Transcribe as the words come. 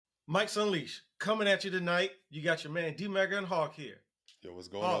Mike's Unleashed coming at you tonight. You got your man D Mega and Hawk here. Yo, what's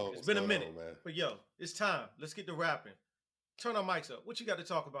going Hawk, on? it's What's been a going on, minute, man? but yo, it's time. Let's get to rapping. Turn our mics up. What you got to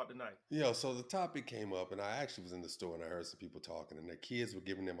talk about tonight? Yo, so the topic came up, and I actually was in the store and I heard some people talking, and their kids were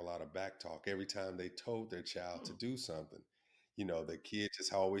giving them a lot of back talk every time they told their child to Hmm. do something. The kid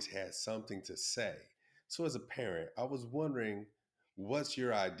just always had something to say. So as a parent, I was wondering, what's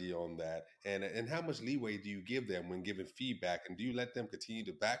your idea on that? And how much leeway do you give them when giving feedback? And do you let them continue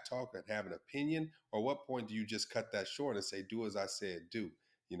to back talk and have an opinion? Or what point do you just cut that short and say, do as I said, do?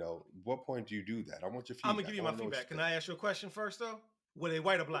 What point do you do that? I want your I'm gonna give feedback. you I my want to know what feedback. you Can think. I ask you a question first, though? Were they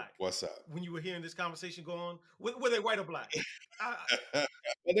white or black? What's up? When you were hearing this conversation go on, were they white or black? I,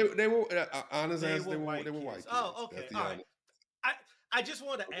 Well, they were honest they answer. were They white were kids. white kids. Oh, That's okay, the all right. honest. I I just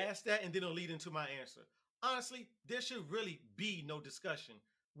wanted to Okay. ask that, and then it'll lead into my answer. Honestly, there should really be no discussion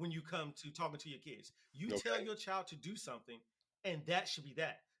when you come to talking to your kids. You tell Okay. your child to do something, and that should be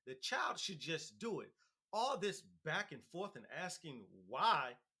that. The child should just do it. All this back and forth and asking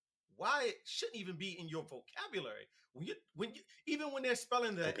why it shouldn't even be in your vocabulary. When you even when they're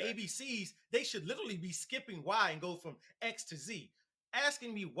spelling the Okay. ABCs, they should literally be skipping Y and go from X to Z.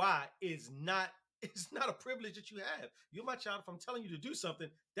 Asking me why is not it's not a privilege that you have. You're my child. If I'm telling you to do something,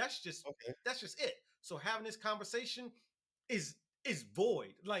 Okay. that's just it. So having this conversation is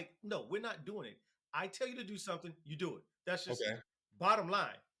void. Like, no, we're not doing it. I tell you to do something, you do it. That's just Okay. bottom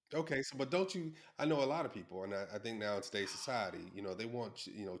line. Okay. So, but don't you? I know a lot of people, and I think now in today's society, they want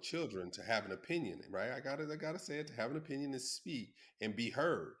children to have an opinion, right? I gotta say it, to have an opinion and speak and be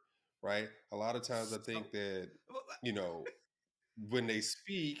heard, right? A lot of times, I think So that well, you know when they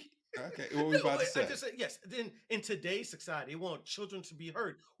speak. Okay, what were you no, about to I say? just said yes. Then in today's society, they want children to be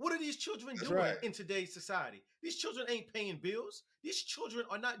heard. What are these children That's right. doing in today's society? These children ain't paying bills. These children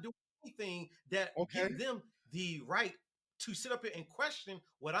are not doing anything that Okay. give them the right to sit up here and question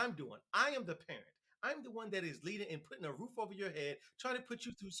what I'm doing. I am the parent. I'm the one that is leading and putting a roof over your head, trying to put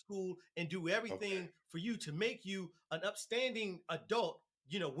you through school and do Okay. everything for you to make you an upstanding adult.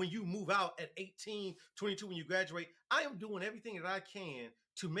 When you move out at 18, 22, when you graduate, I am doing everything that I can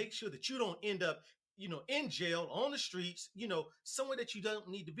to make sure that you don't end up, in jail, on the streets, somewhere that you don't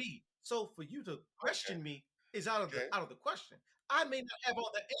need to be. So for you to Okay. question me is out of the question. I may not have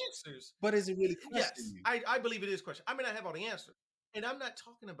all the answers. But is it really questioning Yes, you? I believe it is question. I may not have all the answers. And I'm not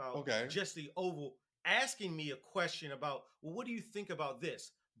talking about Okay. just the oval asking me a question about, well, what do you think about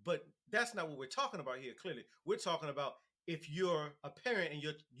this? But that's not what we're talking about here, clearly. We're talking about if you're a parent and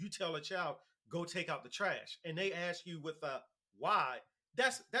you tell a child, go take out the trash, and they ask you with a why,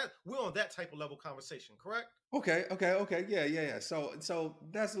 that we're on that type of level conversation, correct? Okay. Yeah. So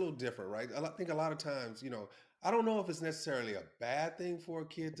that's a little different, right? I think a lot of times, I don't know if it's necessarily a bad thing for a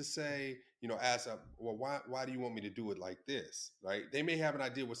kid to say, ask up, well, why do you want me to do it like this, right? They may have an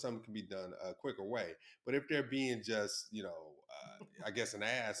idea where something can be done a quicker way, but if they're being just, I guess an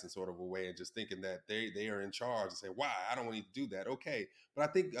ass in sort of a way and just thinking that they are in charge and say, why? I don't want you to do that. Okay, but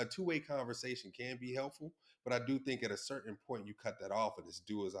I think a two-way conversation can be helpful, but I do think at a certain point you cut that off and it's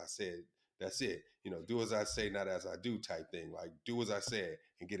do as I said. That's it. Do as I say, not as I do type thing. Like do as I said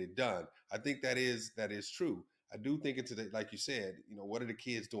and get it done. I think that is true. I do think it's like you said, what are the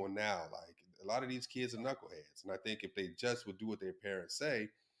kids doing now? Like a lot of these kids are knuckleheads. And I think if they just would do what their parents say,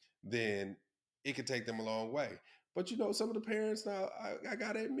 then it could take them a long way. But some of the parents now, I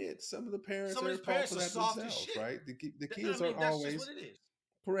gotta admit, some of the parents Some of are these at fault parents for are that soft as themselves, shit. right? The I kids aren't mean, that's just what always it is.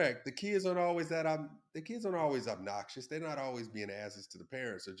 correct. The kids aren't always obnoxious. They're not always being asses to the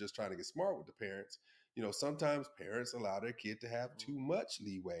parents. They're just trying to get smart with the parents. Sometimes parents allow their kid to have Mhm. too much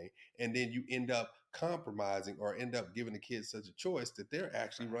leeway, and then you end up compromising or end up giving the kids such a choice that they're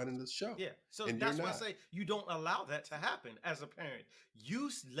actually running Facts. the show, Yeah. So and you're that's why I not. say you don't allow that to happen as a parent. You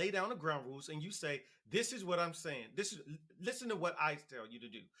lay down the ground rules and you say, this is what I'm saying. Listen to what I tell you to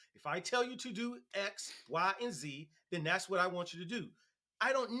do. If I tell you to do X, Y, and Z, then that's what I want you to do.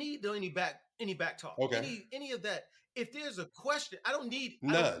 I don't need any back talk. Okay, Any of that. If there's a question,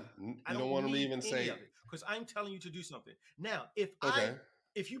 none. I You don't don't want them to need even any say, of it because I'm telling you to do something. Now, okay,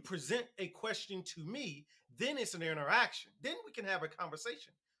 if you present a question to me, then it's an interaction. Then we can have a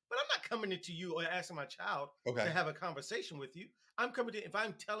conversation. But I'm not coming into you or asking my child to okay, have a conversation with you. I'm coming to if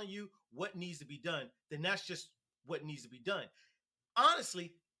I'm telling you what needs to be done, then that's just what needs to be done.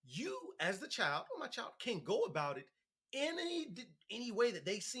 Honestly, you as the child or my child can go about it in any way that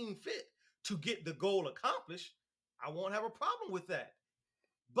they seem fit to get the goal accomplished. I won't have a problem with that.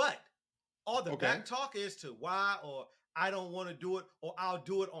 But all the back okay, talk is to why or I don't want to do it or I'll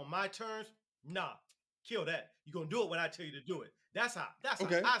do it on my terms. Nah, kill that. You're gonna do it when I tell you to do it. That's how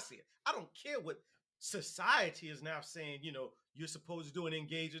okay, I see it. I don't care what society is now saying, you're supposed to do and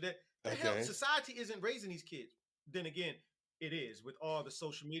engage with it. The hell, Okay. society isn't raising these kids. Then again, it is with all the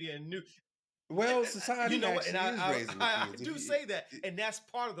social media and new. Well, You society know what? And actually is raising the I kids. do say that, and that's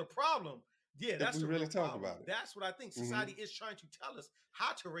part of the problem. Yeah, If that's we the really real talk problem. about it. That's what I think. Hmm. Society is trying to tell us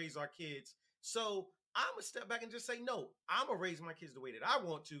how to raise our kids. So I'm gonna step back and just say, no, I'm gonna raise my kids the way that I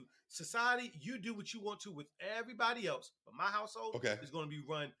want to. Society, you do what you want to with everybody else, but my household Okay. is gonna be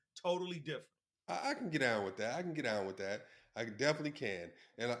run totally different. I can get down with that. I can get down with that. Definitely can.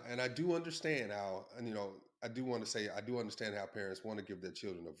 And I do understand how, and I do want to say I do understand how parents want to give their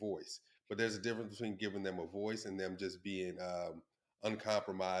children a voice, but there's a difference between giving them a voice and them just being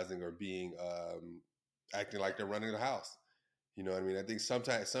uncompromising or being acting like they're running the house. You know what I mean? I think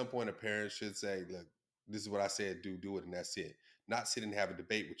sometimes at some point a parent should say, look, this is what I said, do it, and that's it. Not sit and have a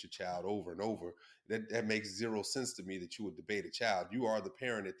debate with your child over and over. That makes zero sense to me that you would debate a child. You are the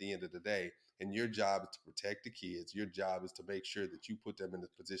parent at the end of the day, and your job is to protect the kids. Your job is to make sure that you put them in a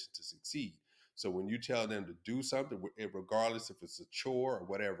position to succeed. So when you tell them to do something, regardless if it's a chore or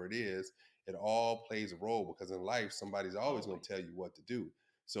whatever it is, it all plays a role because in life, somebody's always going to Always. tell you what to do.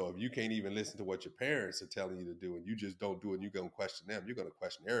 So if you can't even listen to what your parents are telling you to do and you just don't do it and you're going to question them, you're going to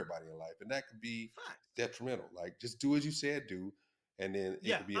question everybody in life. And that could be Facts. detrimental. Like just do as you said do, and then it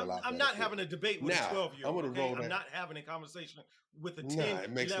Yeah, could be a I'm lot I'm better not for having you. a debate with a Now, 12 year I'm old. going to Okay, roll I'm that. not having a conversation with a Nah, 10,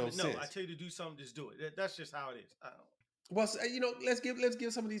 it makes no 11. No, I sense. tell you to do something, just do it. That's just how it is. I don't. Well, let's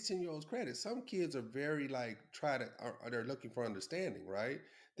give some of these 10-year-olds credit. Some kids are very like try to are they're looking for understanding, right?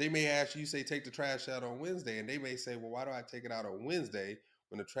 They may ask you, say, take the trash out on Wednesday, and they may say, well, why do I take it out on Wednesday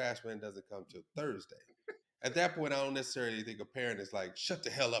when the trash man doesn't come till Thursday? At that point, I don't necessarily think a parent is like, shut the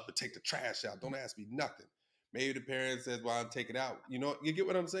hell up and take the trash out. Don't ask me nothing. Maybe the parent says, well, I'll take it out. You get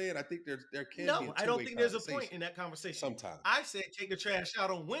what I'm saying? I think there can be No, a I don't two-way think there's a point conversation in that conversation. sometimes. I said take the trash out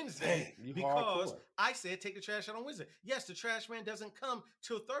on Wednesday Dang, you because hardcore. I said take the trash out on Wednesday. Yes, the trash man doesn't come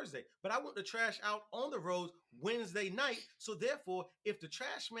till Thursday, but I want the trash out on the roads Wednesday night. So therefore, if the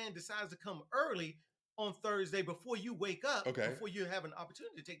trash man decides to come early on Thursday before you wake up, Okay. before you have an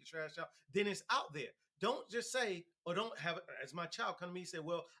opportunity to take the trash out, then it's out there. Don't just say, or don't have it as my child come to me and say,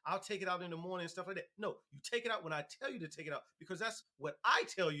 well, I'll take it out in the morning and stuff like that. No, you take it out when I tell you to take it out because that's what I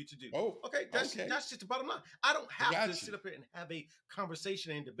tell you to do. Oh, Okay, okay. that's just the bottom line. I don't I have to got you. sit up here and have a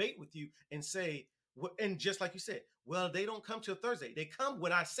conversation and debate with you and say, and just like you said, well, they don't come till Thursday. They come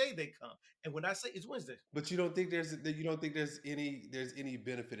when I say they come, and when I say it's Wednesday. But you don't think there's any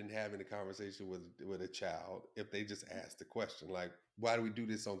benefit in having a conversation with a child if they just ask the question like, why do we do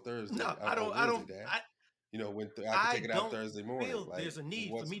this on Thursday No, I on don't. Wednesday, Dad? When I could I take it out don't Thursday morning. feel Like, there's a need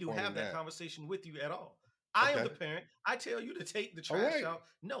for what's me the to point have in that that? conversation with you at all. I am Okay. the parent. I tell you to take the All trash right. out.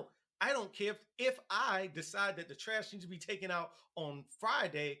 No, I don't care if I decide that the trash needs to be taken out on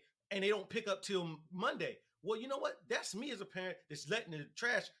Friday and they don't pick up till Monday. Well, you know what? That's me as a parent that's letting the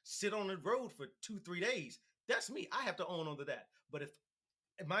trash sit on the road for 2, 3 days. That's me. I have to own on to that. But if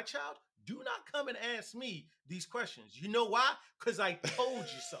my child, do not come and ask me these questions. You know why? Because I told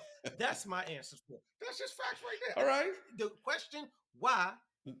you so. That's my answer for it. That's just facts right All there. right. The question why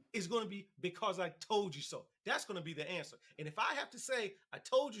is going to be because I told you so. That's going to be the answer. And if I have to say I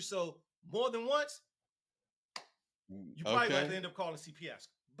told you so more than once, you probably going to have to Okay. end up calling CPS.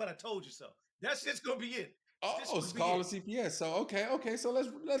 But I told you so. That's just going to be it. This Oh, will it's be called a it. CPS. So okay. So let's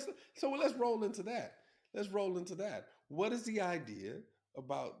roll into that. Let's roll into that. What is the idea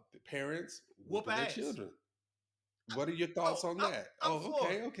about the parents Whoop whooping their ass. children? What are your Oh, thoughts on that? I'm Oh,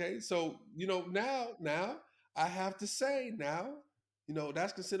 for it. okay. So, now I have to say now,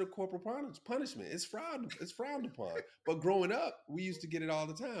 that's considered corporal punishment. It's frowned upon. But growing up, we used to get it all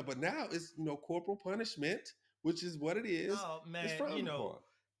the time. But now it's, corporal punishment, which is what it is. Oh It's man, frowned upon.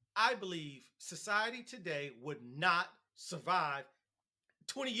 I believe society today would not survive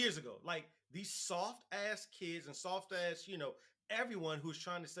 20 years ago. Like these soft ass kids and soft ass, everyone who's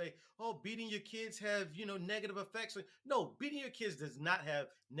trying to say, oh, beating your kids have, negative effects. No, beating your kids does not have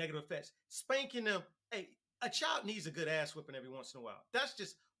negative effects. Spanking them, hey, a child needs a good ass whipping every once in a while. That's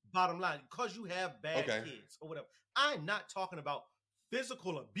just bottom line because you have bad Okay. kids or whatever. I'm not talking about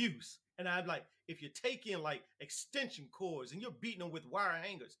physical abuse. And I'm like, if you're taking like extension cords and you're beating them with wire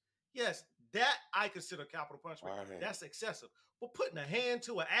hangers, yes, that I consider capital punishment. All right. That's excessive. But putting a hand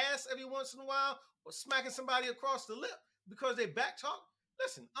to an ass every once in a while or smacking somebody across the lip because they back talk,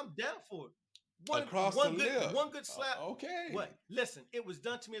 listen, I'm down for it. One Across the one good lip. one good slap. Okay. What? Listen, it was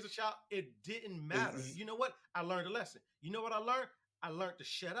done to me as a child. It didn't matter. Is- You know what? I learned a lesson. You know what I learned? I learned to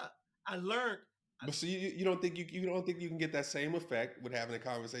shut up. I learned. But so you don't think you don't think you can get that same effect with having a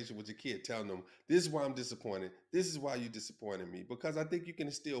conversation with your kid, telling them this is why I'm disappointed. This is why you disappointed me. Because I think you can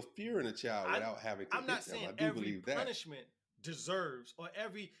instill fear in a child I without having to I'm not hit them. I saying do every believe that. punishment deserves, or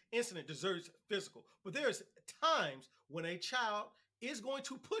every incident deserves physical. But there's times when a child is going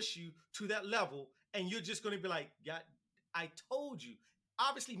to push you to that level, and you're just going to be like, God, I told you.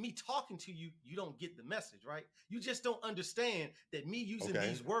 Obviously, me talking to you, you don't get the message, right? You just don't understand that me using Okay.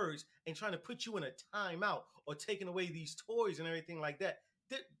 these words and trying to put you in a timeout or taking away these toys and everything like that,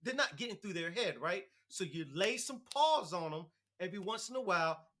 they're not getting through their head, right? So you lay some pause on them every once in a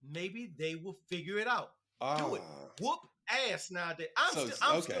while. Maybe they will figure it out. Do it. Ah. Whoop ass nowadays. So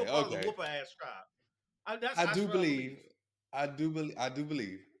I'm still okay, part of the okay. whoop ass tribe. I I do strongly believe. believe, I do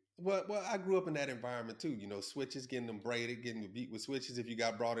believe. Well, I grew up in that environment too. You know, switches, getting them braided, getting beat with switches. If you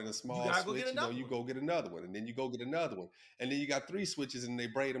got brought in a You small gotta go get switch, you know, another you one. go get another one, and then you go get another one, and then you got three switches, and they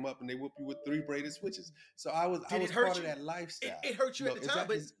braid them up, and they whoop you with three braided switches. So I Did it was part hurt of you? that lifestyle. It hurt you at No, the time,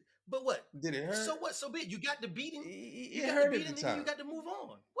 but what? did it So hurt? what? So be it. You got the beating. You It got the hurt at the beating, and then you time. got to move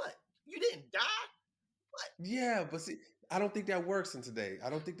on. What? You didn't die. What? Yeah, but see, I don't think that works in today. I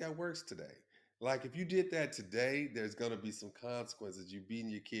don't think that works today. Like if you did that today, there's gonna be some consequences. You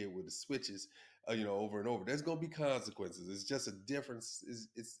beating your kid with the switches, you know, over and over. There's gonna be consequences. It's just a difference.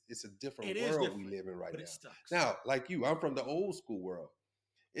 It's a It different is world we different, live in right but it now. sucks. Now, like you, I'm from the old school world.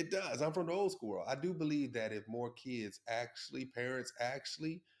 It does. I'm from the old school world. I do believe that if more kids actually, parents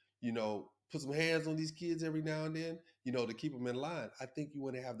actually, you know, put some hands on these kids every now and then, you know, to keep them in line, I think you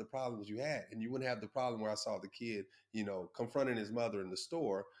wouldn't have the problems you had. And you wouldn't have the problem where I saw the kid, you know, confronting his mother in the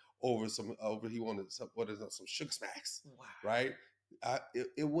store over he wanted some sugar smacks, Wow. right?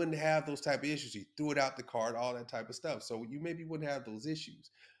 It wouldn't have those type of issues. He threw it out the cart, all that type of stuff. So you maybe wouldn't have those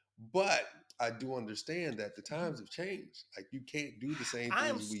issues. But I do understand that the You times have changed. Like you can't do the same I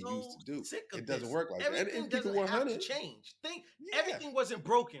am things we used so to do. sick It of doesn't this. work like that. Everything And keep it doesn't have to 100. change. Yeah, Everything wasn't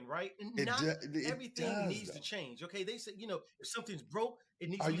broken, right? And not it everything does needs to though. change. Okay, they said, if something's broke, it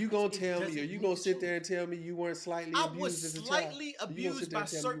needs Are to be you fixed. gonna It tell me? Are doesn't you need gonna to sit there change. and tell me you weren't slightly I was abused as a child? slightly Are you gonna sit abused there by and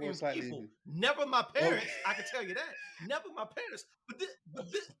tell me you weren't certain slightly people. abused? Never my Okay. parents. I can tell you that. Never my parents.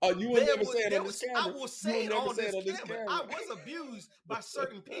 Oh, you will never say it on this I camera. will You say will it never on say it this on this camera. I camera. was abused by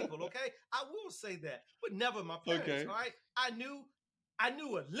certain people. Okay, I will say that, but never my parents. Okay. All right, I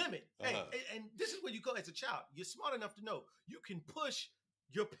knew a limit. Hey, Uh-huh. and this is what you go as a child. You're smart enough to know you can push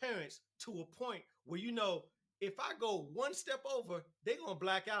your parents to a point where if I go one step over, they're gonna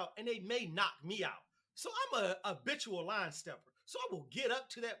black out and they may knock me out. So I'm a habitual line stepper. So I will get up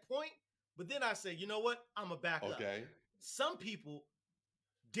to that point, but then I say, you know what? I'm gonna back up. Okay. Some people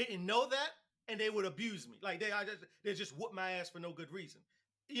didn't know that and they would abuse me. Like they just whoop my ass for no good reason.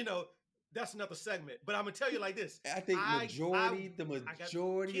 You know, that's another segment. But I'm gonna tell you like this. I think the I got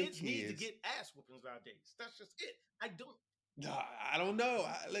majority of kids need to kids. get ass whoopings nowadays. That's just it. I don't. No, I don't know.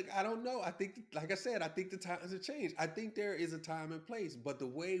 I don't know. I think, like I said, I think the times have changed. I think there is a time and place, but the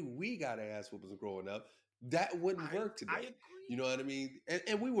way we got ass whoopings growing up, that wouldn't work I today. You know agree. what I mean?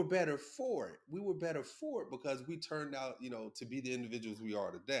 And we were better for it. We were better for it because we turned out, you know, to be the individuals we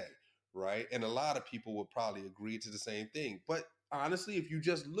are today, right? And a lot of people would probably agree to the same thing. But honestly, if you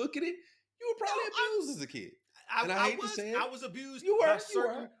just look at it, you were No, probably abused as a kid. And I I hate to was say I it, was abused you by were, you were.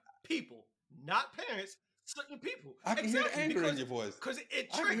 certain people, not parents, certain people. I can hear the Exactly, anger in your voice. because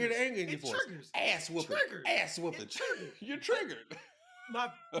it I can hear the triggers. anger in your It voice. triggers. Ass It whooping. triggers. Ass whooping. It triggers. You're But triggered.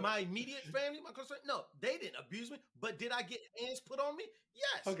 my immediate family, my close friends, no, they didn't abuse me. But did I get hands put on me?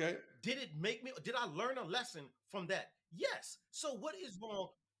 Yes. Okay. Did it make me? Did I learn a lesson from that? Yes. So what is wrong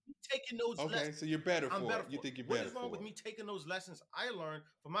with taking those Okay. lessons? So you're better I'm for better it. You for it. think you're What better is wrong with for it. me taking those lessons I learned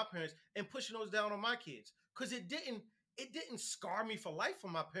from my parents and pushing those down on my kids? Because it didn't scar me for life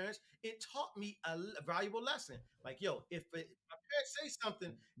from my parents. It taught me a valuable lesson. Like, yo, if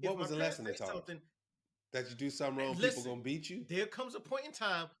What my was the parents lesson say they taught? something, That you do something wrong, people listen, gonna beat you? there comes a point in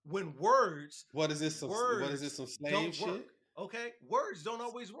time when words What is this, words some slave don't shit? work. Okay, words don't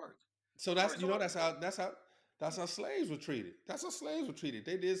always work. So Words don't always work. that's how slaves were treated. That's how slaves were treated.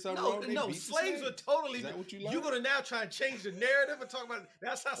 They did something No, wrong, they no, beat the slaves are slaves. Is totally. that what you You're learned? gonna now try and change the narrative and talk about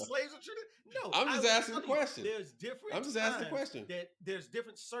that's how slaves are treated. No, I'm I just was asking the telling you, question. there's I'm different just asking the times question. that there's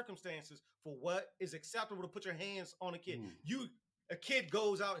different circumstances for what is acceptable to put your hands on a kid. Hmm. A kid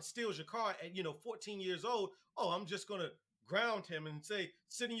goes out and steals your car at 14 years old. Oh, I'm just gonna ground him and say,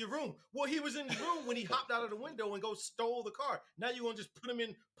 sit in your room. Well, he was in his room when he hopped out of the window and go stole the car. Now you want to just put him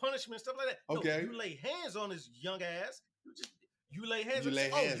in punishment, stuff like that. No, Okay. you lay hands on his young ass. You lay hands You on. Say, lay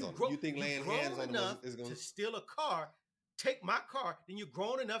oh, hands on them. You think you laying hands grown on them enough is to gonna steal a car, take my car. Then you're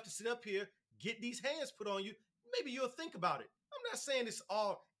grown enough to sit up here, get these hands put on you. Maybe you'll think about it. I'm not saying it's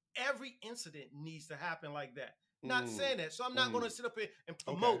all. Every incident needs to happen like that. Not mm, saying that. So I'm not going to mm. sit up here and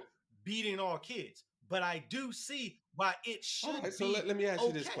Okay. promote beating all kids. But I do see why it All right. should So be let me ask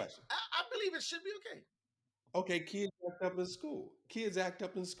you this okay. question. I believe it should be okay. Okay, kids act up in school. Kids act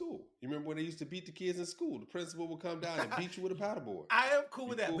up in school. You remember when they used to beat the kids in school? The principal would come down and beat you with a paddleboard. I am cool You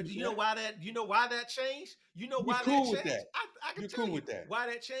with that, cool but do with you know that? why that? You know why that changed? You know You're why that cool with changed? that. I can You're tell cool you with that. why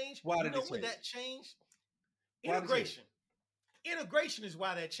that changed. Why You did know it what change? that changed? Why did it change? Integration. Integration is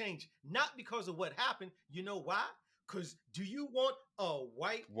why that changed, not because of what happened. You know why? Because do you want a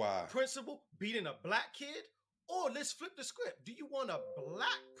white Why? principal beating a black kid? Or let's flip the script. Do you want a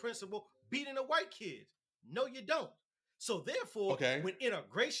black principal beating a white kid? No, you don't. So therefore, Okay. when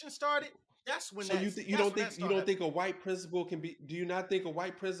integration started, that's when So you that's don't when that think you started don't happening. think a white principal can be? Do you not think a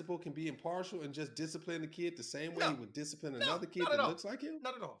white principal can be impartial and just discipline the kid the same way No, he would discipline no, another kid not at that all. looks like him?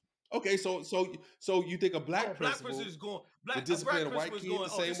 Not at all. Okay, so you think a Oh, black black person principal is going would black. A black discipline a principal white is kid going.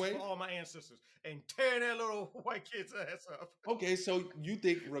 the Oh, same this is for way? all my ancestors, and tearing that little white kid's ass up. Okay, so you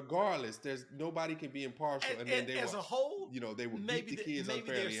think regardless, there's nobody can be impartial, and then And they as will, a whole, they will beat the kids maybe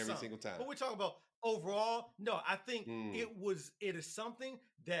unfairly there's every some, single time. but we're talking about overall. No, I think Hmm. it is something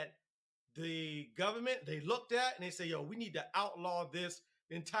that the government they looked at and they say, "Yo, we need to outlaw this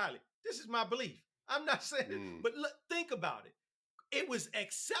entirely." This is my belief. I'm not saying, Hmm. but look, think about it. It was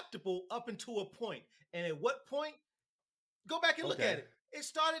acceptable up until a point, and at what point? Go back and look at Okay. it. It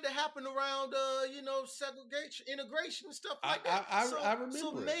started to happen around segregation, integration, and stuff I like that. I So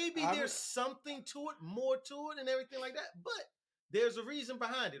remember it. maybe there's something to it, more to it, and everything like that. But there's a reason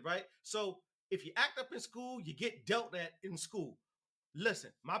behind it, right? So if you act up in school, you get dealt at in school.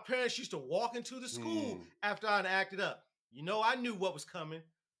 Listen, my parents used to walk into the school Hmm. after I'd acted up. You know, I knew what was coming,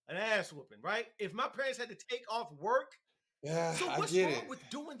 an ass whooping, right? If my parents had to take off work, Yeah, so I what's get wrong it. with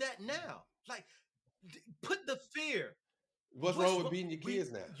doing that now? Like, put the fear. What's What's wrong with wrong? beating your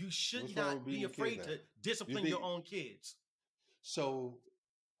kids now? You should What's wrong not with be beating your kids afraid now? to You discipline your think own kids. so?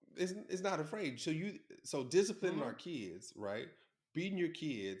 It's not afraid. So disciplining our Mhm. kids, right? Beating your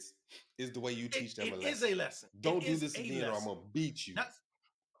kids is the way you teach them a It is a lesson. lesson. It Don't do is this a again, or I'm lesson. gonna beat you. Not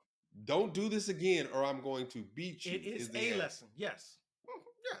Don't do this again, or I'm going to beat it you. is Is the a answer? lesson. Yes. Mhm.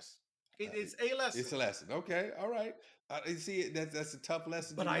 Yes. Uh, It is a It's lesson. a lesson. Okay, all right. You see, that's a tough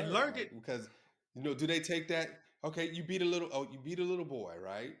lesson But to I learn, learned like it. because do they take that? Okay, you beat a little. Oh, you beat a little boy,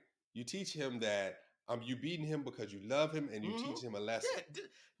 right? You teach him that you beating him because you love him, and you Mhm. teach him a lesson, Yeah,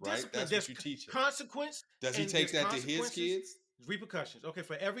 right? discipline. That's what There's you teach him. consequence Does he and take there's that to his consequences, kids? repercussions. Okay,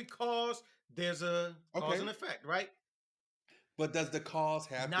 for every cause, there's a cause and Okay, effect, right? but does the cause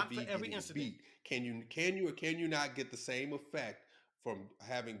have to Not for be every getting incident. beat? Can you or can you not get the same effect from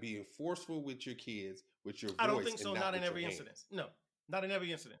having being forceful with your kids with your I don't voice think and so. not Not in with your every incident. hands? No, not in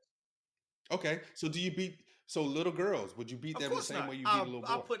every incident. Okay, so do you beat little girls? Would you beat Of them the course same way not. you beat a little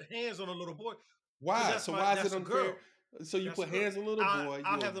I'll boy? put hands on a little boy because Why? So why is it that's a unfair? girl. So you That's a put girl. hands on a little boy, you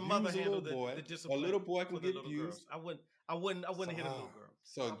I'll have the mother abuse a handle little boy, the a little discipline boy for can the get little girls. abused. I So, wouldn't hit a little girl. I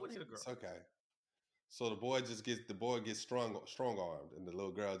so wouldn't hit a it's girl. okay. So the boy gets strong armed, and the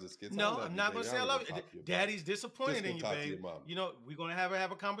little girl just gets, I No, love I'm you, not gonna baby. say I'm I gonna go love you. talk to your mama. Daddy's Just disappointed go in you, talk to your babe. mama. You know, we're gonna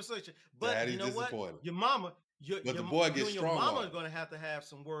have a conversation. But you Daddy's know what? disappointed. Your mama, But the boy you gets and your strong mama are armed. gonna have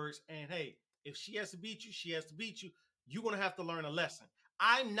some words. And hey, if she has to beat you, she has to beat you. You're gonna have to learn a lesson.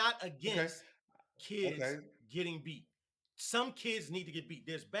 I'm not Okay. against kids Okay. getting beat. Some kids need to get beat.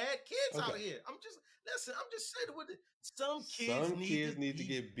 There's bad kids out Okay. here. I'm just saying what some kids Some need to kids need to be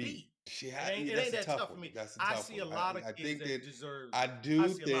get beat. beat. Yeah, It that's ain't a that tough tough for one. me. That's a I tough see a one. lot of I kids think that that deserves I it. I do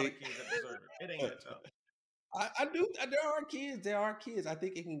see a lot of think kids that deserve it. It ain't that tough. I do. There are kids. There are kids. I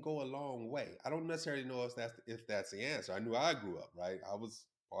think it can go a long way. I don't necessarily know if that's the answer. I knew I grew up right. I was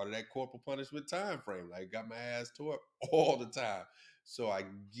part of that corporal punishment time frame. Like got my ass tore up all the time. So I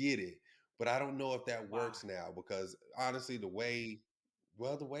get it, but I don't know if that Why? works now because honestly, the way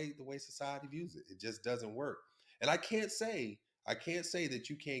society views it, it just doesn't work. And I can't say that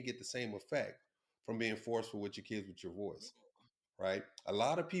you can't get the same effect from being forceful with your kids with your voice, right? A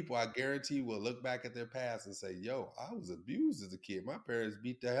lot of people, I guarantee, will look back at their past and say, "Yo, I was abused as a kid. My parents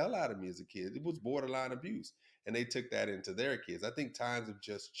beat the hell out of me as a kid. It was borderline abuse," and they took that into their kids. I think times have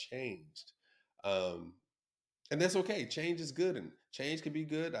just changed, um, and that's okay. Change is good, and change can be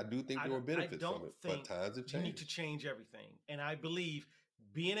good. I do think there were I benefits from don't it, but think times have you need to changed. change everything. And I believe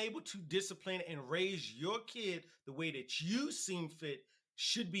being able to discipline and raise your kid the way that you seem fit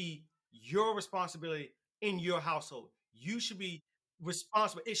should be your responsibility in your household. You should be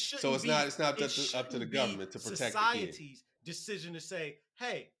responsible. So it's not It up to the shouldn't be government to protect the kid. society's decision to say,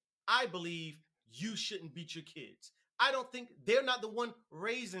 "Hey, I believe you shouldn't beat your kids." I don't think they're not the one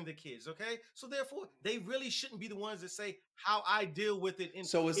raising the kids, okay? So therefore, they really shouldn't be the ones that say how I deal with it. And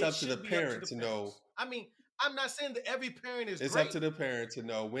So it's it up to the should be up to the parent to know. parents. I mean, I'm not saying that every parent is It's up great. to the parent to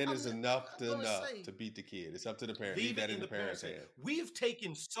know when is I'm gonna enough to say beat the kid. It's up to the parent. Leave leave it that in in the the parent's parents' hand. hand. We've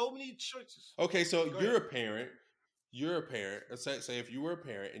taken so many choices. Okay, so Go ahead. you're a parent. Say if you were a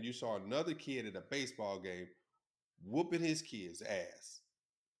parent and you saw another kid at a baseball game whooping his kid's ass,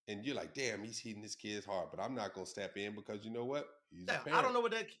 and you're like, damn, he's hitting his kid's hard, but I'm not gonna step in because you know what? He's a Now I don't parent. know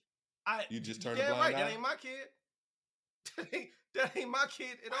what that. You just turn a Yeah, blind right. That eye. ain't my kid. That ain't my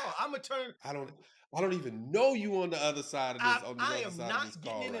kid at all. I'm gonna turn. I don't I don't even know you on the other side of this I other am side of this not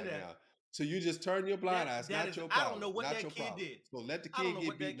getting call into right that. now. So you just turn your blind eye. It's That not is. your I don't know problem. what Not that your kid problem. did. So let the I don't kid know get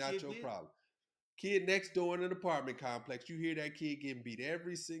what beat, that not kid your did. problem. Kid next door in an apartment complex, you hear that kid getting beat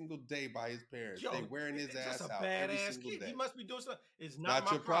every single day by his parents. They Yo, wearing his that's a ass out every badass single kid. He day. must be doing something. It's not Not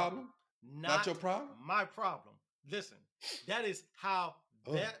my your problem. problem? Not your Not problem? my problem. Listen, that is how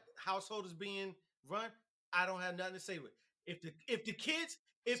Ugh. that household is being run. I don't have nothing to say with it. If the kids,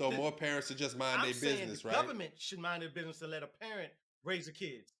 if So the more parents should just mind I'm their saying the business, right? government should mind their business and let a parent raise the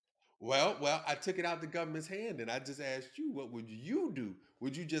kids. Well, I took it out the government's hand and I just asked you, what would you do?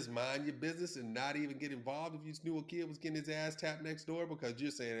 Would you just mind your business and not even get involved if you knew a kid was getting his ass tapped next door? Because you're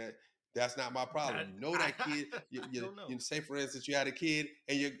saying that that's not my problem. That You know that kid. I don't know. You say, for instance, you had a kid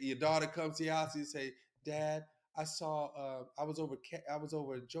and your daughter comes to your house and you say, "Dad, I saw I was over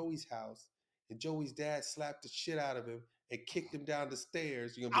at Joey's house and Joey's dad slapped the shit out of him and kicked him down the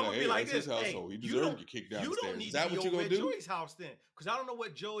stairs." You're gonna I be like, would be "Hey, like that's his this. Hey, household. He deserved to get kicked down the you don't stairs." Is need to that be what you're over gonna at do? Joey's house then, because I don't know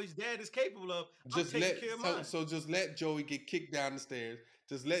what Joey's dad is capable of. I'm Just taking let care of mine. just let Joey get kicked down the stairs.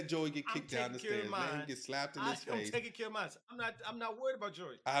 Just let Joey get I'm kicked down taking the care of stairs. Let him mine. get slapped in I his am face. taking care of mine. I'm not worried about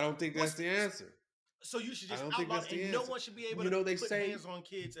Joey. I don't think that's What's the answer. so you should I just don't think outlaw that's it, the and no answer. one should be able You to know, they put say hands on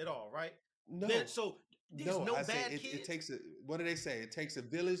kids at all, right? Then no, so there's no. no I say bad it kids. takes a. What do they say? It takes a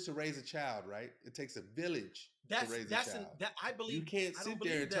village to raise a child, right? It takes a village to raise a That's an child. that I You believe. can't I don't sit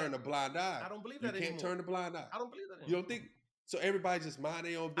there believe and turn that. a blind eye. I don't believe You that can't anymore. turn a blind eye. I don't believe that You anymore. don't think so? Everybody just mind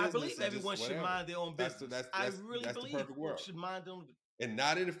their own I business believe and just everyone should whatever. mind their own That's business. I really that's the believe perfect people world. should mind their own. And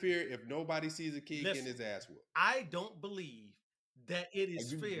not interfere if nobody sees a kid getting Listen, his ass whooped. I don't believe that it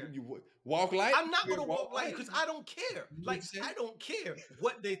is fair. Walk light. I'm not going to Walk walk light light. because I don't care. What you Like say? I don't care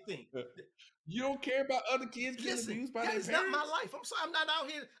what they think. You don't care about other kids getting Listen, abused by that their is not my parents? life. I'm sorry. I'm not out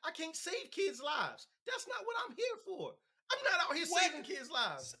here. I can't save kids' lives. That's not what I'm here for. I'm not out here What? saving kids'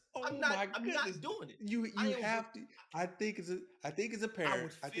 lives. Oh my I'm not goodness! doing it. I You am have to. I think as a I parent,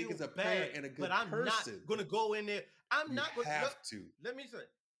 would I think feel as a parent bad, and a but good I'm not person, going to go in there. I'm you not going to have to. let me say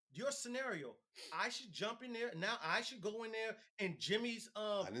your scenario. I should jump in there. Now I should go in there and Jimmy's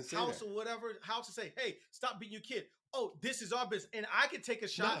I didn't say house that. or whatever house and say, "Hey, stop beating your kid." Oh, this is our business. And I could take a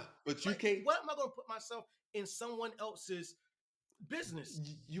shot. Nah, but you Like, can't. what am I going to put myself in someone else's business?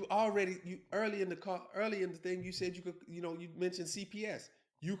 You already you early in the call early in the thing you said you could you mentioned CPS.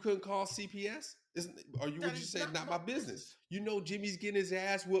 You couldn't call CPS? Isn't or you That would you is say not not my my business? business. You know Jimmy's getting his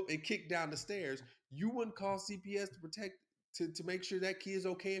ass whooped and kicked down the stairs. You wouldn't call CPS to protect to make sure that kid's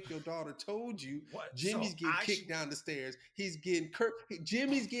okay if your daughter told you What? Jimmy's So getting I kicked should down the stairs.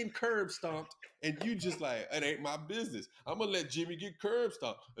 Jimmy's getting curb stomped, and you just like, it ain't my business. I'm gonna let Jimmy get curb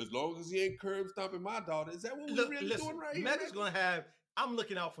stomped. As long as he ain't curb stomping my daughter. Is that what we look, really doing listen, right here, Mega's Mega? gonna have, I'm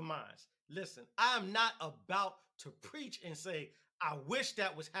looking out for mine. Listen, I'm not about to preach and say, I wish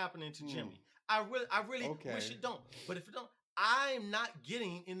that was happening to Hmm. Jimmy. I really wish Okay. it don't. But if it don't, I'm not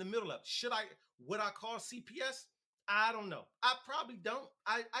getting in the middle of it. Would I call CPS? I don't know. I probably don't.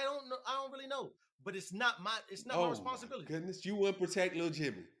 I don't know. I don't really know. But it's not my Oh my responsibility. goodness. You wouldn't protect little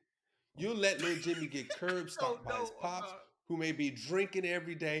Jimmy. You'll let little Jimmy get curb No, stomped by his no, I'm pops not. who may be drinking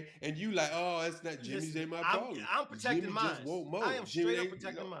every day. And you like, oh, it's not Jimmy's Listen, ain't my problem. I'm protecting Jimmy just mines. won't I mow. am Jimmy straight up ain't,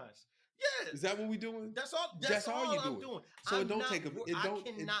 protecting mines. Yeah, is that what we doing? That's That's all all you I'm doing. doing. So it don't take a it I don't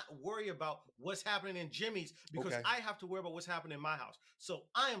it cannot worry about what's happening in Jimmy's because okay. I have to worry about what's happening in my house. So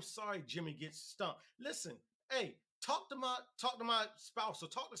I am sorry Jimmy gets stumped. Listen, hey, talk to my spouse or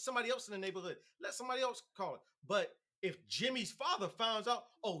talk to somebody else in the neighborhood. Let somebody else call it. But if Jimmy's father finds out,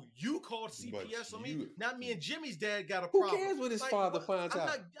 oh, you called But CPS on me, you now me and Jimmy's dad got a who problem. cares what his Like father what? finds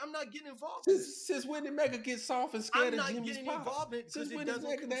out? I'm not getting involved in this. Since when did Mega get soft and scared I'm of not Jimmy's getting pops? involved in it Since because it when is doesn't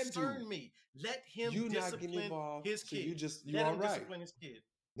Mega that dude? concern me. Let him You not getting discipline involved, his so kid. you Let all him right. discipline his kid.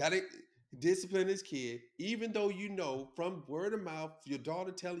 Got it. Discipline his kid, even though you know from word of mouth, your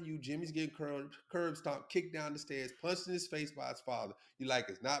daughter telling you Jimmy's getting curb stomped, kicked down the stairs, punched in his face by his father. You like,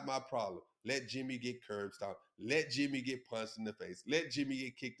 it's not my problem. Let Jimmy get curb stomped. Let Jimmy get punched in the face. Let Jimmy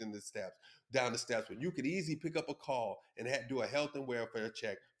get kicked in the steps, down the steps. When you could easily pick up a call and do a health and welfare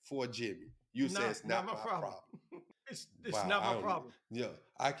check for Jimmy. You say Nah, it's not not my my problem. problem. It's Wow, not I my don't. problem.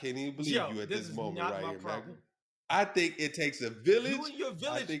 I can't even believe Yo, you at this this is moment not right my here, Mega. problem. I think it takes a You village. and your I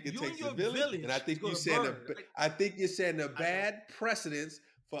village, think it you and takes a your village, and I village is think you going to setting burn. I think you're setting a I don't. bad precedence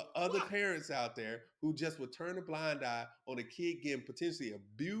for other Why? parents out there who just would turn a blind eye on a kid getting potentially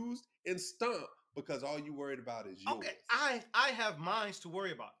abused and stomped because all you worried about is Okay, yours. I have mines to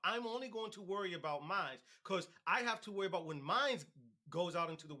worry about. I'm only going to worry about mines because I have to worry about when mines goes out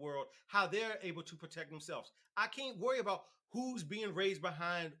into the world how they're able to protect themselves. I can't worry about who's being raised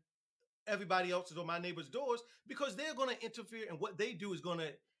behind everybody else's or my neighbor's doors because they're going to interfere and what they do is going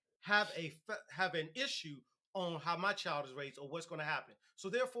to have an issue on how my child is raised or what's going to happen. So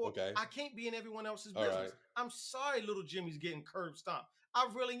therefore, Okay. I can't be in everyone else's All right. business. I'm sorry, little Jimmy's getting curb stomped. I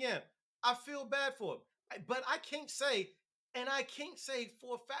really am. I feel bad for him, but I can't say, and I can't say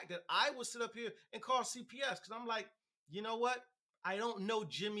for a fact that I will sit up here and call CPS because I'm like, you know what? I don't know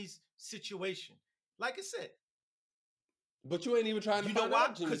Jimmy's situation. Like I said, But you ain't even trying to you know find why?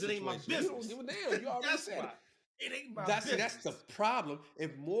 out Because Jimmy's it ain't my situation. You don't business. give a damn. You already That's said it. why. It ain't my That's the business. problem.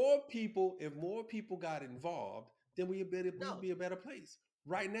 If more people got involved, then we'd No, be a better place.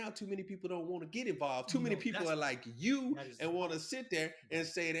 Right now, too many people don't want to get involved. Too many no, people that's are like you that is and want to false. sit there That and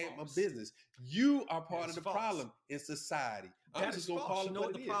is say it ain't my false. business. You are That part of is the false. problem in society. I'm That just is gonna false. call You it know what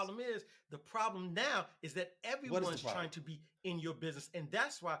what it the is. problem is? The problem now is that What is the everyone's trying problem? to be in your business, and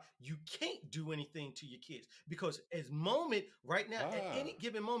that's why you can't do anything to your kids. Because as moment right now, at any Ah,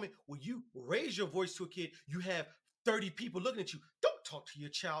 given moment, where you raise your voice to a kid, you have 30 people looking at you. Don't talk to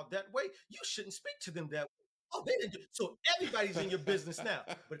your child that way. You shouldn't speak to them that way. Oh, they didn't do so. Everybody's in your business now.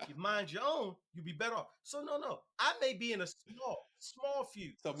 But if you mind your own, you'll be better off. So no, no. I may be in a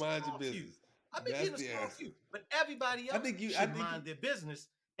so mind your small few. business. I may be That's in a the small answer. few, but everybody I else think you. I should think you. mind their business,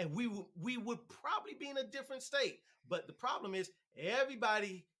 and we would probably be in a different state. But the problem is,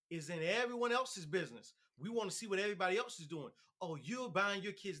 everybody is in everyone else's business. We want to see what everybody else is doing. Oh, you're buying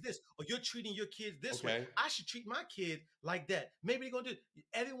your kids this, or you're treating your kids this way. Okay. I should treat my kid like that. Maybe they're gonna do.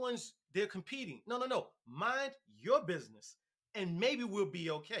 Everyone's they're competing. No, no, no. Mind your business, and maybe we'll be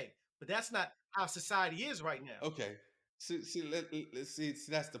okay. But that's not how society is right now. Okay. Let's see.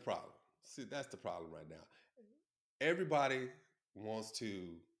 That's the problem. See, that's the problem right now. Everybody wants to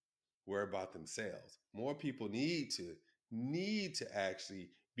worry about themselves. More people need to actually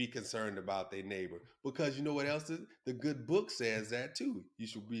be concerned about their neighbor because you know what else is? The good book says that too. You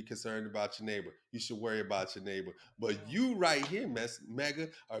should be concerned about your neighbor. You should worry about your neighbor. But Oh you right here, Mega,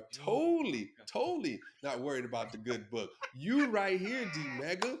 are oh my totally, God. totally not worried about the good book. You right here, D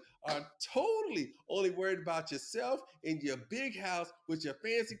Mega, are totally only worried about yourself and your big house with your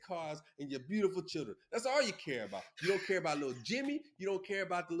fancy cars and your beautiful children. That's all you care about. You don't care about little Jimmy. You don't care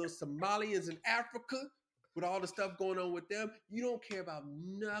about the little Somalians in Africa with all the stuff going on with them. You don't care about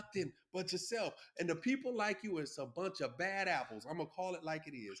nothing but yourself. And the people like you is a bunch of bad apples. I'm gonna call it like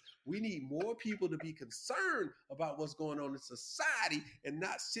it is. We need more people to be concerned about what's going on in society and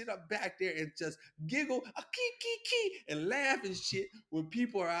not sit up back there and just giggle, a key, key, key, and laugh and shit when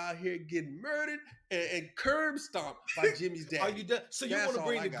people are out here getting murdered and curb stomped by Jimmy's Are you daddy. done? So you want That's to all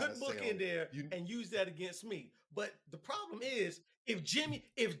bring I the gotta good say book on in it. there You and use that against me? But the problem is,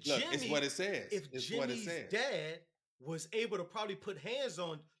 look, it's what it says. If It's what it Jimmy's says. dad was able to probably put hands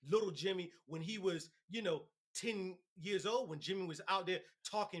on little Jimmy when he was, 10 years old, when Jimmy was out there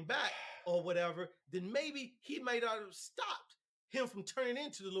talking back or whatever, then maybe he might have stopped him from turning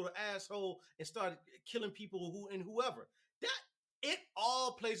into the little asshole and started killing people and whoever. That it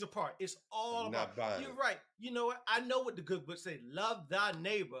all plays a part. It's all I'm about. not buying You're it. right. You know what? I know what the good book says. Love thy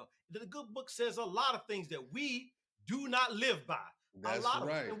neighbor. The good book says a lot of things that we do not live by. A That's lot of them,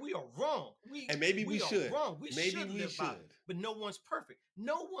 right. and we are wrong. We And maybe we we are should. wrong. We Maybe should we live by it, should. but no one's perfect.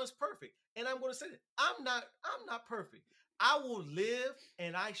 No one's perfect, and I'm going to say that I'm not perfect. I will live,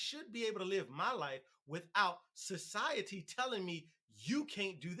 and I should be able to live my life without society telling me you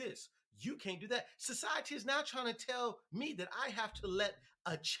can't do this, you can't do that. Society is now trying to tell me that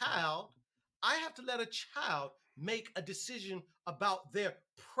a child, I have to let a child make a decision about their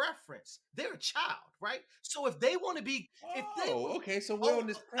preference. They're a child, right? So if they Oh, want, okay. So we're oh, on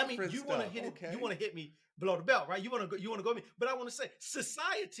this I mean, preference stuff. you Okay. want to hit me below the belt, right? You want to go me, but I want to say,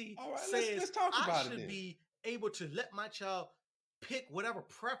 society All right. Let's says talk I about it should then. be able to let my child pick whatever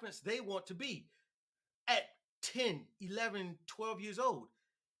preference they want to be at 10, 11, 12 years old.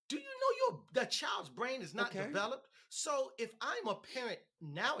 Do you know the child's brain is not Okay. developed? So if I'm a parent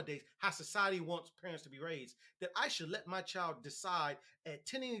nowadays, how society wants parents to be raised, that I should let my child decide at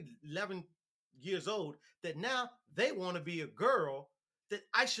 10 and 11 years old that now they want to be a girl, that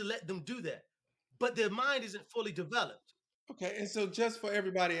I should let them do that. But their mind isn't fully developed. Okay. And so just for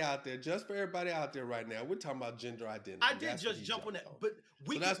everybody out there right now, we're talking about gender I identity. did That's what just he jump on jumped that, on. but So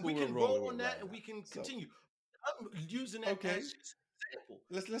we that's what we we're can roll rolling on with that right and now. we can So continue. I'm using that as Okay, just an example.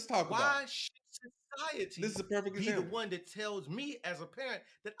 let's talk about it. Why should This society is a perfect be the example. one that tells me as a parent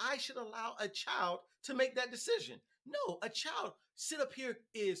that I should allow a child to make that decision? No, a child sit up here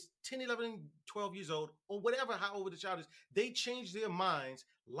is 10, 11, 12 years old, or whatever, how old the child is. They change their minds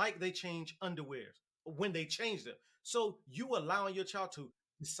like they change underwears when they change them. So you allowing your child to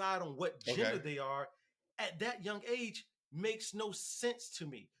decide on what gender Okay. they are at that young age makes no sense to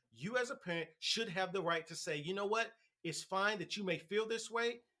me. You as a parent should have the right to say, you know what? It's fine that you may feel this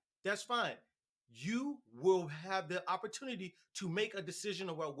way. That's fine. You will have the opportunity to make a decision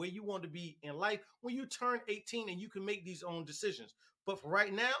about where you want to be in life when you turn 18 and you can make these own decisions. But for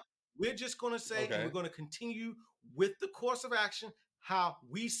right now, we're just going to say, and we're Okay. going to continue with the course of action how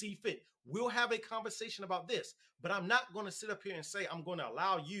we see fit. We'll have a conversation about this, but I'm not going to sit up here and say, I'm going to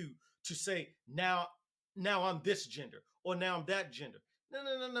allow you to say, now I'm this gender or now I'm that gender. No,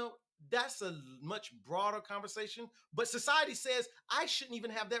 no, no, no. That's a much broader conversation. But society says I shouldn't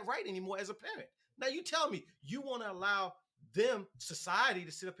even have that right anymore as a parent. Now you tell me you want to allow them, society,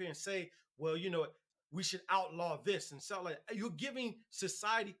 to sit up here and say, well, you know, we should outlaw this and so like you're giving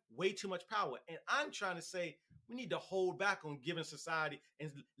society way too much power. And I'm trying to say we need to hold back on giving society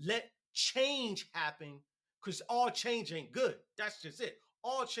and let change happen because all change ain't good. That's just it.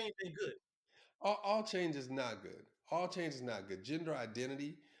 All change ain't good. All change is not good. All change is not good. Gender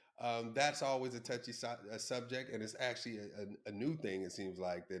identity, that's always a touchy subject, and it's actually a new thing. It seems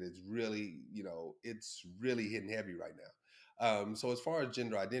like that it's really, it's really hitting heavy right now. So as far as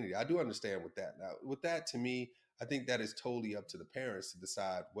gender identity, I do understand with that. Now, with that, to me, I think that is totally up to the parents to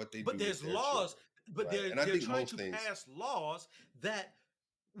decide what they But do with there's their laws, children, but right? they're And I they're think trying most to things, pass laws that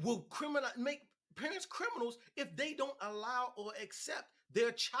will criminal make parents criminals if they don't allow or accept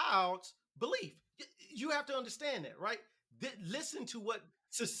their child's belief. You have to understand that, right? Listen to what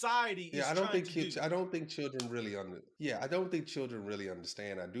society yeah, is trying to do. I don't think children really yeah, I don't think children really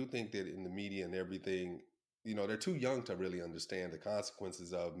understand. I do think that in the media and everything, they're too young to really understand the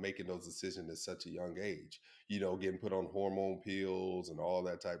consequences of making those decisions at such a young age. Getting put on hormone pills and all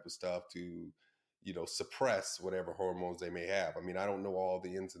that type of stuff to, suppress whatever hormones they may have. I mean, I don't know all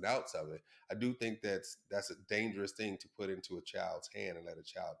the ins and outs of it. I do think that's a dangerous thing to put into a child's hand and let a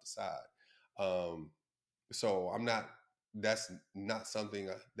child decide. Um, so that's not something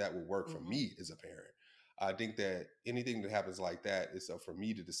that will work for Mhm. me as a parent. I think that anything that happens like that is up for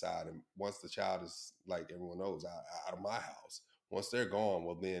me to decide. And once the child is, like everyone knows, out of my house, once they're gone,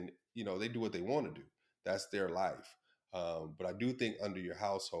 well, then, they do what they want to do. That's their life. But I do think under your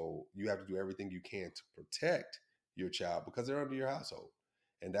household, you have to do everything you can to protect your child because they're under your household.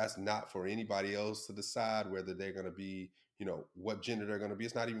 And that's not for anybody else to decide whether they're going to be, what gender they're going to be.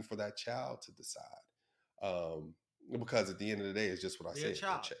 It's not even for that child to decide. Um, because at the end of the day, it's just what I They're a said.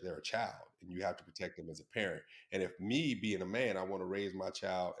 child. They're a child, and you have to protect them as a parent. And if me being a man, I want to raise my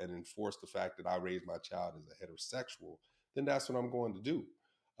child and enforce the fact that I raised my child as a heterosexual, then that's what I'm going to do.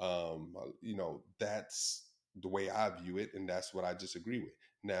 That's the way I view it, and that's what I disagree with.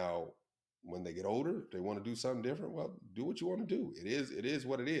 Now, when they get older, if they want to do something different, well, do what you want to do. It is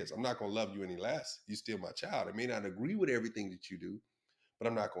what it is. I'm not going to love you any less. You're still my child. I may not agree with everything that you do, but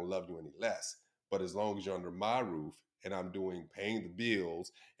I'm not going to love you any less. But as long as you're under my roof and I'm paying the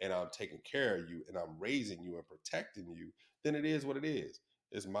bills and I'm taking care of you and I'm raising you and protecting you, then it is what it is.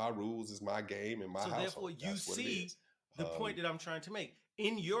 It's my rules, it's my game, in my So therefore, household. you That's what it is. see the point Um, that I'm trying to make.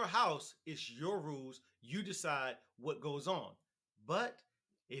 In your house, it's your rules. You decide what goes on. But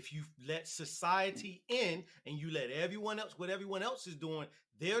if you let society in and you let everyone else, what everyone else is doing,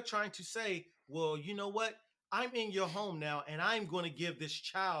 they're trying to say, well, you know what? I'm in your home now, and I'm going to give this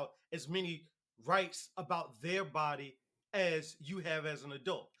child as many rights about their body as you have as an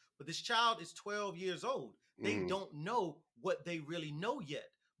adult. But this child is 12 years old. They mhm. don't know what they really know yet.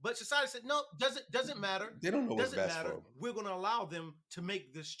 But society said, no, doesn't matter. They don't know what's Doesn't best for matter. them. We're going to allow them to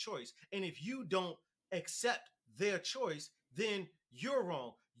make this choice. And if you don't accept their choice, then you're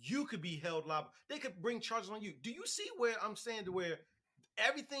wrong. You could be held liable. They could bring charges on you. Do you see where I'm saying to where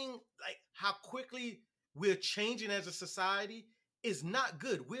everything, like how quickly we're changing as a society, is not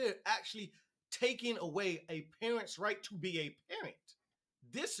good. We're actually taking away a parent's right to be a parent.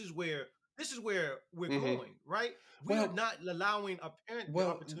 This is where this is where we're Hmm. going, right? We're Well, not allowing a parent the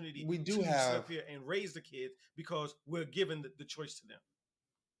opportunity we do to sit up have. here and raise the kids because we're giving the choice to them.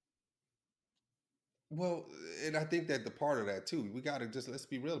 Well, and I think that the part of that too, we got to just let's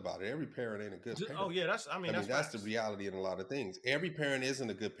be real about it. Every parent ain't a good Oh parent. yeah, that's I mean I mean, that's that's the facts. reality in a lot of things. Every parent isn't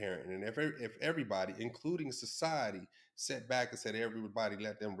a good parent, and if everybody, including society, set back and said everybody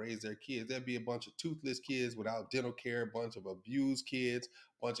let them raise their kids, there'd be a bunch of toothless kids without dental care, a bunch of abused kids,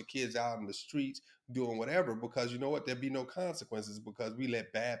 a bunch of kids out in the streets doing whatever, because you know what? There'd be no consequences because we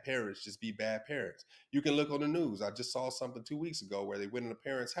let bad parents just be bad parents. You can look on the news. I just saw something 2 weeks ago where they went in a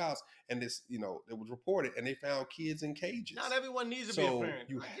parent's house and this, it was reported and they found kids in Not cages. everyone needs to be a So parent.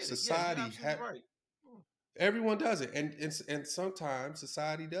 you I get it. Yeah, you're society absolutely right. Mm. everyone does it, and sometimes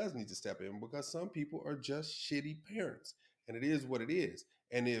society does need to step in because some people are just shitty parents, and it is what it is.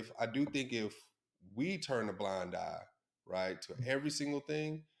 And if I do think if we turn a blind eye, right, to every single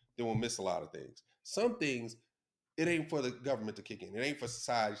thing, then we'll miss a lot of things. Some things it ain't for the government to kick in. It ain't for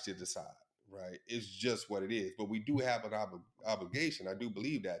society to decide, right? It's just what it is. But we do have an obligation. I do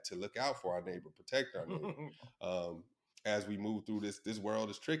believe that to look out for our neighbor, protect our neighbor. Um, as we move through this world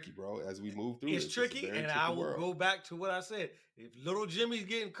is tricky, bro. As we move through It's this, it's a tricky, very and I tricky will world. go back to what I said. If little Jimmy's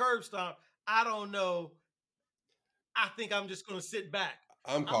getting curb stomped, I don't know. I think I'm just gonna sit back.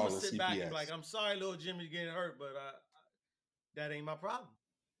 I'm I'm gonna calling sit back and be like, CPS. "I'm sorry, little Jimmy's getting hurt, but that ain't my problem."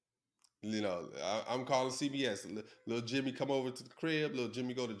 I'm calling CBS. Little Jimmy come over to the crib. Little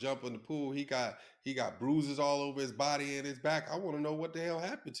Jimmy go to jump in the pool. He got bruises all over his body and his back. I want to know what the hell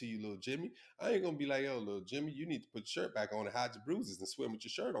happened to you, little Jimmy. I ain't gonna be like, yo, little Jimmy, you need to put your shirt back on and hide your bruises and swim with your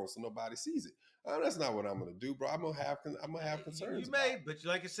shirt on so nobody sees it. That's not what I'm gonna do, bro. I'm gonna have You concerns may, about it. but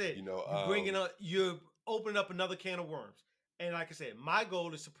like I said, You know, you bringing up, you're opening up another can of worms. And like I said, my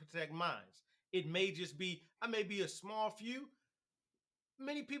goal is to protect minds. It may just be, I may be a small few.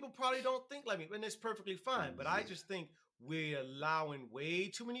 Many people probably don't think like me, and it's perfectly fine. But I yeah. just think we're allowing way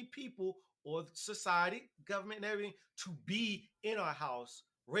too many people or society, government, and everything to be in our house,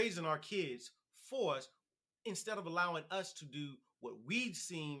 raising our kids for us, instead of allowing us to do what we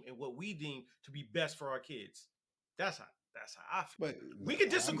seem and what we deem to be best for our kids. That's how I feel. But We can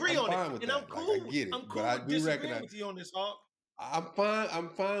disagree I'm on it, fine with and I'm that. Like I cool. get I'm it, but cool I with do disagreeing recognize with you on this, Hawk. I'm fine. I'm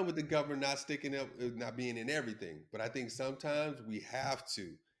fine with the government not sticking up, not being in everything. But I think sometimes we have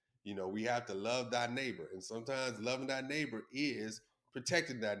to, we have to love thy neighbor, and sometimes loving thy neighbor is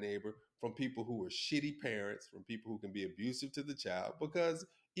protecting thy neighbor from people who are shitty parents, from people who can be abusive to the child. Because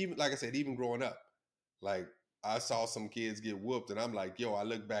even like I said, even growing up, like I saw some kids get whooped, and I'm like, yo, I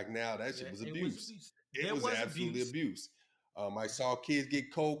look back now, that shit Yeah, was it was abuse. abuse. It There was was absolutely abuse. abuse. I saw kids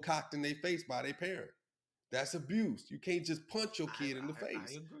get cold cocked in their face by their parent. That's abuse. You can't just punch your I kid in the I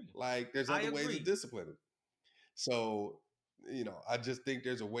face. agree. Like there's I other ways of agree. disciplining. So, I just think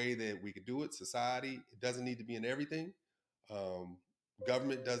there's a way that we could do it. Society, it doesn't need to be in everything. Um,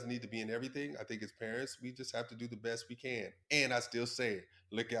 Government doesn't need to be in everything. I think as parents, we just have to do the best we can. And I still say it,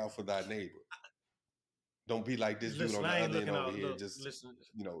 look out for thy neighbor. Don't be like this dude Listen, on the I ain't other end looking over out. here, Look, just, listen.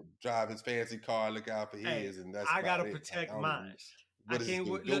 drive his fancy car, look out for Hey, his, and that's I about gotta it. Like, I protect don't even, mines. I what is this can't.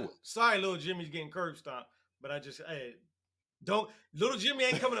 dude Look, doing? sorry, little Jimmy's getting curb stomped, but I just hey, don't. Little Jimmy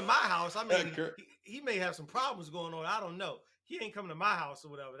ain't coming to my house. I mean, Kurt, he may have some problems going on. I don't know. He ain't coming to my house or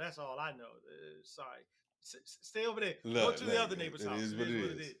whatever. That's all I know. Sorry. Stay over there. Go look, to the look, other neighbor's it house. is It what is it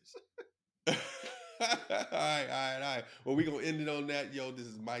what it is. is. All right, all right, all right. Well, we're gonna end it on that. Yo, this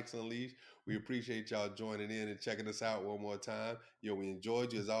is Mike's Unleashed. We appreciate y'all joining in and checking us out one more time. Yo, we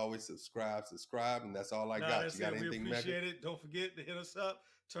enjoyed you as always. Subscribe, and that's all I Nah, got. that's You got it. We anything, Mecca? appreciate it. Don't forget to hit us up.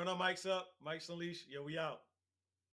 Turn our mics up. Mics Unleashed. Yeah, we out.